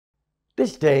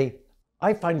This day,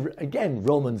 I find again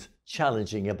Romans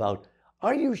challenging about,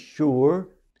 are you sure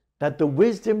that the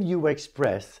wisdom you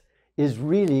express is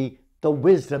really the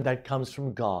wisdom that comes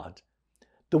from God?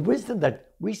 The wisdom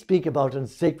that we speak about in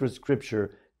sacred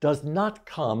scripture does not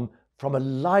come from a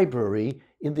library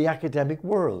in the academic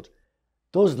world.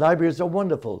 Those libraries are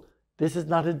wonderful. This is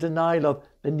not a denial of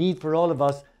the need for all of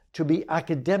us to be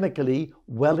academically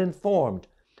well informed.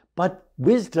 But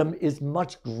wisdom is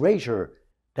much greater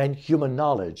than human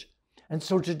knowledge. And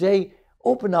so today,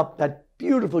 open up that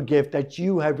beautiful gift that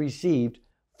you have received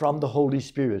from the Holy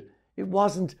Spirit. It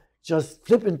wasn't just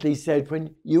flippantly said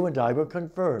when you and I were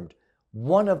confirmed.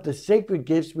 One of the sacred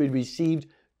gifts we received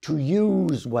to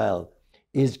use well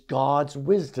is God's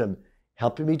wisdom,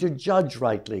 helping me to judge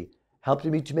rightly,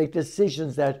 helping me to make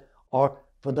decisions that are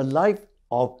for the life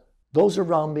of those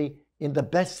around me in the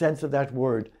best sense of that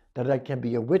word, that I can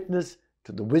be a witness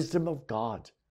to the wisdom of God.